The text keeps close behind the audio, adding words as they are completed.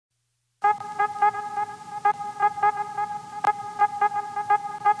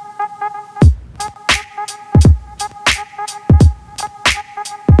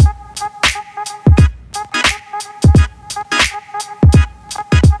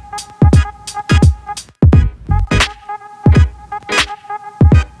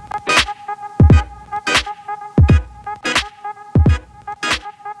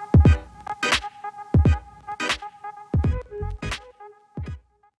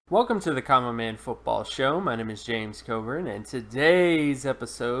Welcome to the Common Man Football Show. My name is James Coburn, and today's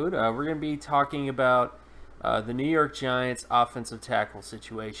episode, we're going to be talking about the New York Giants offensive tackle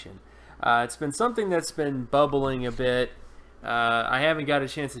situation. It's been something that's been bubbling a bit. I haven't got a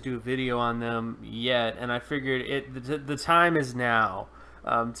chance to do a video on them yet, and I figured the time is now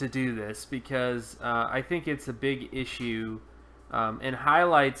to do this because I think it's a big issue and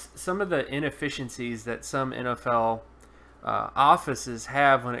highlights some of the inefficiencies that some NFL offices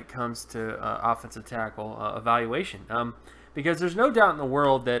have when it comes to offensive tackle evaluation. Because there's no doubt in the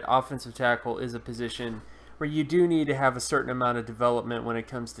world that offensive tackle is a position where you do need to have a certain amount of development when it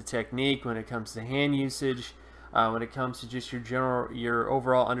comes to technique, when it comes to hand usage, when it comes to just your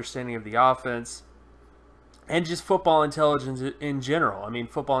overall understanding of the offense, and just football intelligence in general. I mean,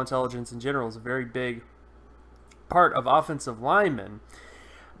 football intelligence in general is a very big part of offensive linemen.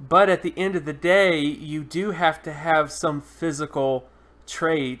 But at the end of the day, you do have to have some physical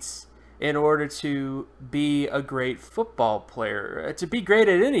traits in order to be a great football player, to be great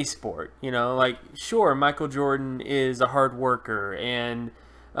at any sport. You know, like, sure, Michael Jordan is a hard worker and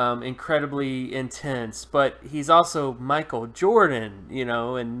incredibly intense, but he's also Michael Jordan, you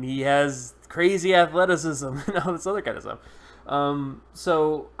know, and he has crazy athleticism and all this other kind of stuff.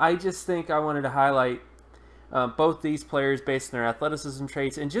 So I just think I wanted to highlight both these players based on their athleticism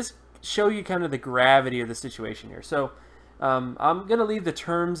traits and just show you kind of the gravity of the situation here. So I'm going to leave the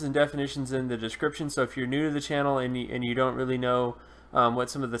terms and definitions in the description, so if you're new to the channel and you don't really know what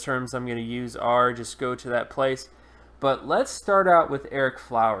some of the terms I'm going to use are, just go to that place. But let's start out with Ereck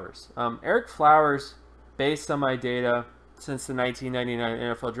Flowers. Ereck Flowers, based on my data since the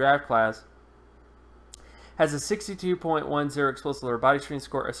 1999 NFL draft class, has a 62.10 explosive lower body strength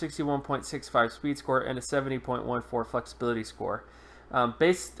score, a 61.65 speed score, and a 70.14 flexibility score.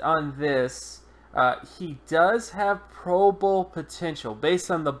 Based on this, he does have Pro Bowl potential based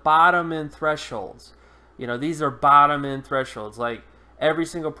on the bottom end thresholds. You know, these are bottom end thresholds. Like, every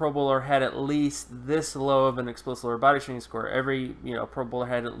single Pro Bowler had at least this low of an explosive lower body strength score. Every Pro Bowler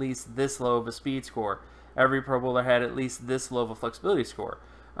had at least this low of a speed score. Every Pro Bowler had at least this low of a flexibility score.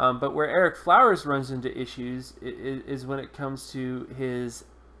 But where Ereck Flowers runs into issues is when it comes to his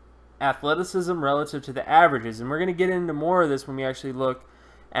athleticism relative to the averages. And we're going to get into more of this when we actually look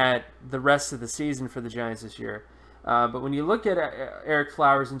at the rest of the season for the Giants this year. But when you look at Ereck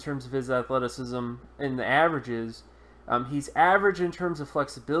Flowers in terms of his athleticism and the averages, he's average in terms of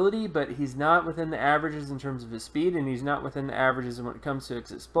flexibility, but he's not within the averages in terms of his speed, and he's not within the averages when it comes to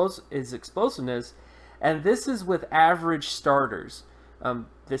his explosiveness. And this is with average starters.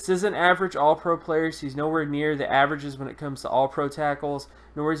 This isn't average all-pro players. He's nowhere near the averages when it comes to all-pro tackles,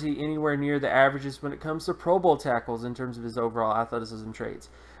 nor is he anywhere near the averages when it comes to Pro Bowl tackles in terms of his overall athleticism traits.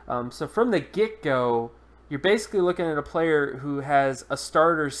 So from the get-go, you're basically looking at a player who has a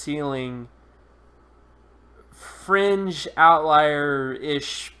starter ceiling, fringe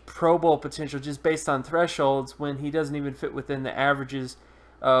outlier-ish Pro Bowl potential just based on thresholds, when he doesn't even fit within the averages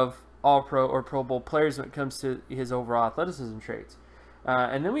of all-pro or Pro Bowl players when it comes to his overall athleticism traits.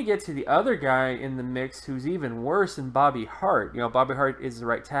 And then we get to the other guy in the mix who's even worse than Bobby Hart. You know, Bobby Hart is the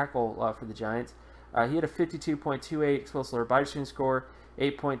right tackle for the Giants. He had a 52.28 explosive lower body strength score,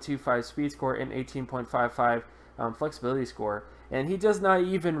 8.25 speed score, and 18.55 flexibility score. And he does not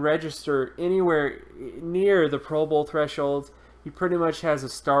even register anywhere near the Pro Bowl thresholds. He pretty much has a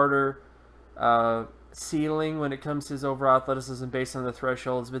starter ceiling when it comes to his overall athleticism based on the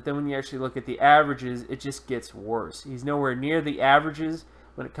thresholds, but then when you actually look at the averages, it just gets worse. He's nowhere near the averages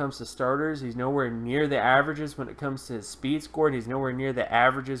when it comes to starters. He's nowhere near the averages when it comes to his speed score, and he's nowhere near the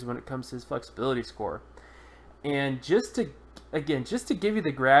averages when it comes to his flexibility score. And just to give you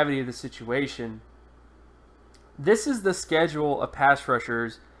the gravity of the situation, this is the schedule of pass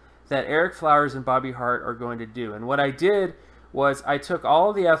rushers that Ereck Flowers and Bobby Hart are going to do. And what I did was I took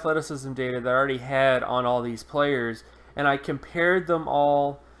all the athleticism data that I already had on all these players, and I compared them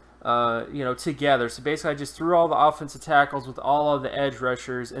all together. So basically I just threw all the offensive tackles with all of the edge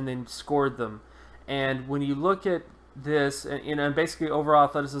rushers and then scored them. And when you look at this, and basically overall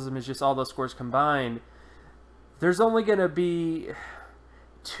athleticism is just all those scores combined, there's only going to be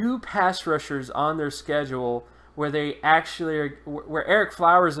 2 pass rushers on their schedule where they actually are, where Ereck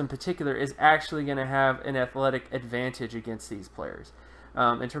Flowers in particular is actually going to have an athletic advantage against these players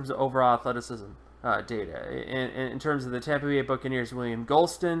in terms of overall athleticism data. In terms of the Tampa Bay Buccaneers, William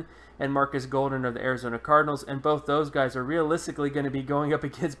Golston and Marcus Golden of the Arizona Cardinals, and both those guys are realistically going to be going up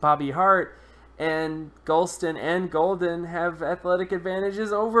against Bobby Hart, and Golston and Golden have athletic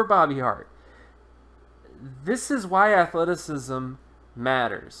advantages over Bobby Hart. This is why athleticism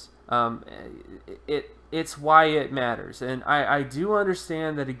matters. It's why it matters. And I do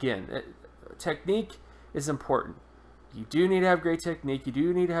understand that, again, technique is important. You do need to have great technique. You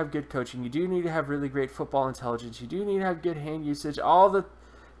do need to have good coaching. You do need to have really great football intelligence. You do need to have good hand usage. All the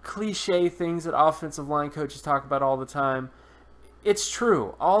cliche things that offensive line coaches talk about all the time. It's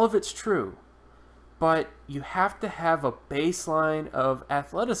true. All of it's true. But you have to have a baseline of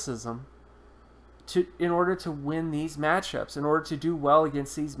athleticism in order to win these matchups, in order to do well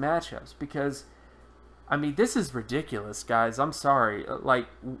against these matchups. Because, I mean, this is ridiculous, guys. I'm sorry. Like,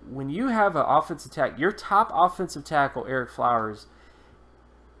 when you have an offensive tackle, your top offensive tackle, Ereck Flowers,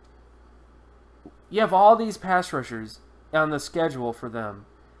 you have all these pass rushers on the schedule for them,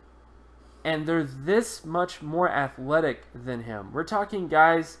 and they're this much more athletic than him. We're talking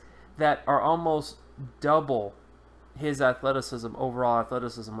guys that are almost double his athleticism, overall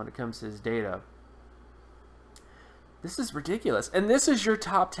athleticism, when it comes to his data. This is ridiculous. And this is your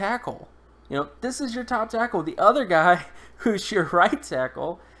top tackle. You know, this is your top tackle. The other guy, who's your right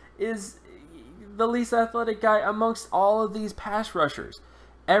tackle, is the least athletic guy amongst all of these pass rushers.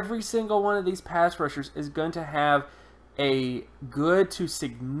 Every single one of these pass rushers is going to have a good to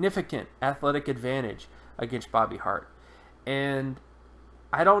significant athletic advantage against Bobby Hart. And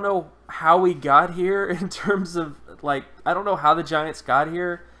I don't know how we got here in terms of, like, I don't know how the Giants got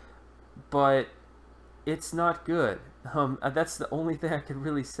here, but it's not good. That's the only thing I can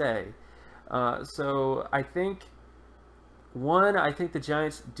really say. So I think, I think the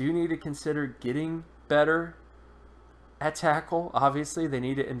Giants do need to consider getting better at tackle. Obviously, they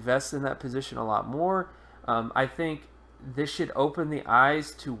need to invest in that position a lot more. I think this should open the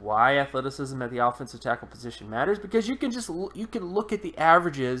eyes to why athleticism at the offensive tackle position matters, because you can look at the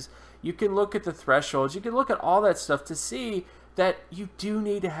averages, you can look at the thresholds, you can look at all that stuff to see that you do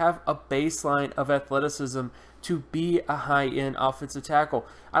need to have a baseline of athleticism to be a high-end offensive tackle.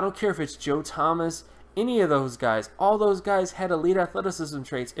 I don't care if it's Joe Thomas, any of those guys. All those guys had elite athleticism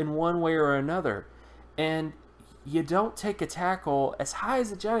traits in one way or another. And you don't take a tackle as high as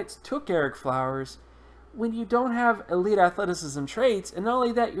the Giants took Ereck Flowers when you don't have elite athleticism traits. And not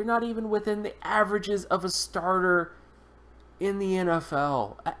only that, you're not even within the averages of a starter in the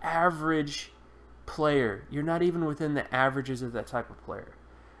NFL, an average player. You're not even within the averages of that type of player.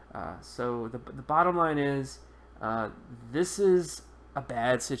 So the bottom line is, this is a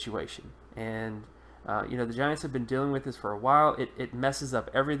bad situation. And, you know, the Giants have been dealing with this for a while. It messes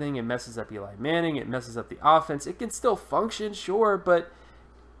up everything. It messes up Eli Manning. It messes up the offense. It can still function, sure, but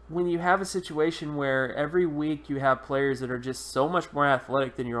when you have a situation where every week you have players that are just so much more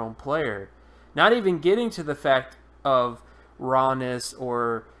athletic than your own player, not even getting to the fact of rawness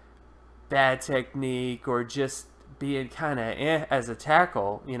or bad technique or just being kind of as a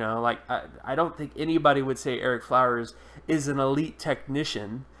tackle, you know, like I don't think anybody would say Ereck Flowers is an elite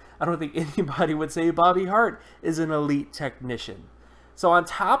technician. I don't think anybody would say Bobby Hart is an elite technician. So on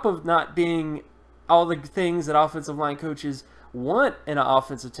top of not being all the things that offensive line coaches want in an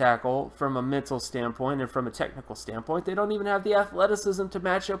offensive tackle from a mental standpoint and from a technical standpoint, they don't even have the athleticism to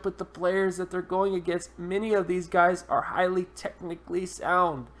match up with the players that they're going against. Many of these guys are highly technically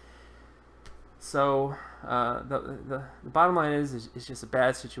sound. So the bottom line is it's just a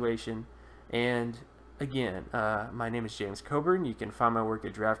bad situation. And again, my name is James Coburn. You can find my work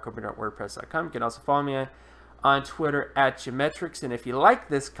at draftcoburn.wordpress.com. You can also follow me on Twitter at Geometrics. And if you like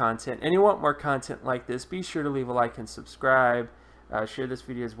this content and you want more content like this, be sure to leave a like and subscribe. Share this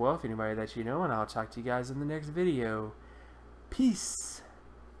video as well if anybody that you know, and I'll talk to you guys in the next video. Peace.